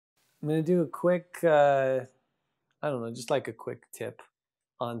I'm going to do a quick, I don't know, just like a quick tip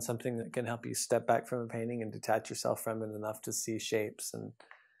on something that can help you step back from a painting and detach yourself from it enough to see shapes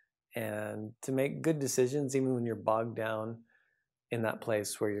and to make good decisions even when you're bogged down in that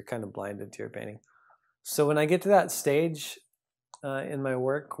place where you're kind of blinded to your painting. So when I get to that stage in my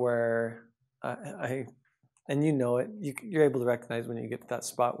work where and you know it, you're able to recognize when you get to that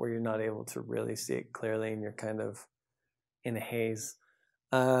spot where you're not able to really see it clearly and you're kind of in a haze.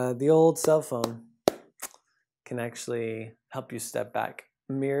 The old cell phone can actually help you step back.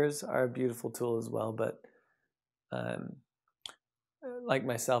 Mirrors are a beautiful tool as well, but like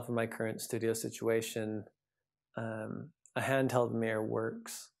myself in my current studio situation, a handheld mirror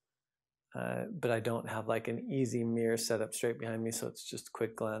works, but I don't have like an easy mirror set up straight behind me, so it's just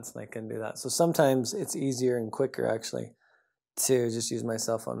quick glance and I can do that. So sometimes it's easier and quicker actually to just use my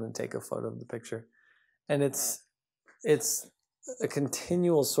cell phone and take a photo of the picture. And it's a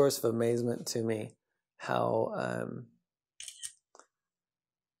continual source of amazement to me how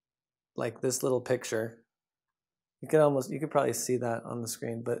like this little picture, you could probably see that on the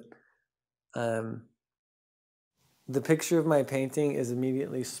screen, but the picture of my painting is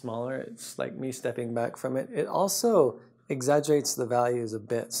immediately smaller. It's like me stepping back from it. It also exaggerates the values a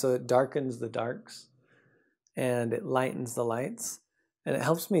bit, so it darkens the darks and it lightens the lights, and it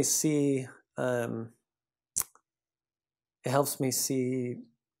helps me see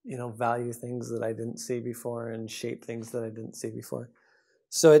value things that I didn't see before and shape things that I didn't see before.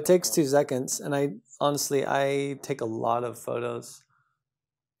 So it takes 2 seconds, and I take a lot of photos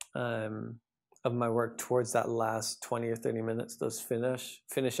of my work towards that last 20 or 30 minutes, those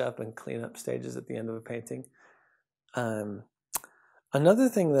finish up and clean up stages at the end of a painting. Another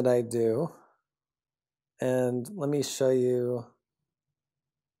thing that I do, and let me show you,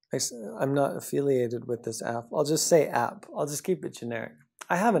 I'm not affiliated with this app. I'll just say app. I'll just keep it generic.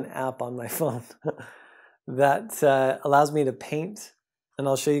 I have an app on my phone that allows me to paint, and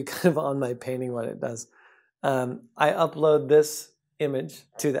I'll show you kind of on my painting what it does. I upload this image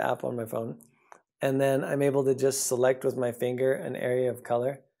to the app on my phone, and then I'm able to just select with my finger an area of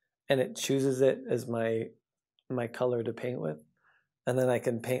color, and it chooses it as my color to paint with. And then I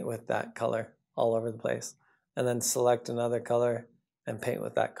can paint with that color all over the place, and then select another color and paint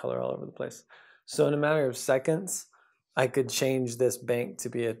with that color all over the place. So in a matter of seconds, I could change this bank to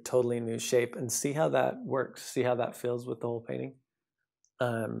be a totally new shape and see how that works, see how that feels with the whole painting.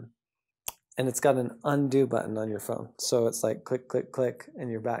 And it's got an undo button on your phone. So it's like click, click, click, and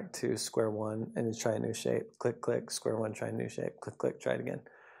you're back to square one, and you try a new shape. Click, click, square one, try a new shape. Click, click, try it again.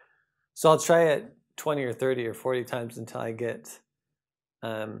 So I'll try it 20 or 30 or 40 times until I get,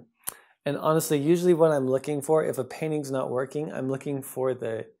 and honestly, usually what I'm looking for, if a painting's not working, I'm looking for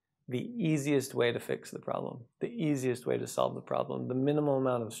the easiest way to fix the problem, the easiest way to solve the problem, the minimal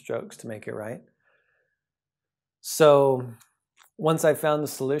amount of strokes to make it right. So once I found the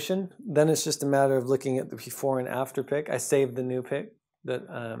solution, then it's just a matter of looking at the before and after pic. I saved the new pic that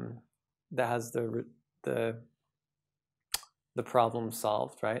has the problem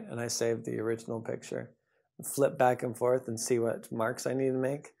solved, right? And I saved the original picture. Flip back and forth and see what marks I need to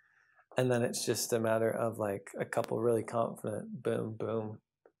make. And then it's just a matter of like a couple really confident boom, boom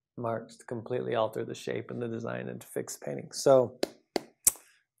marks to completely alter the shape and the design and to fix the painting. So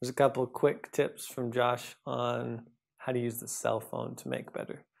there's a couple of quick tips from Josh on how to use the cell phone to make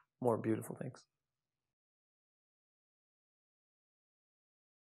better, more beautiful things.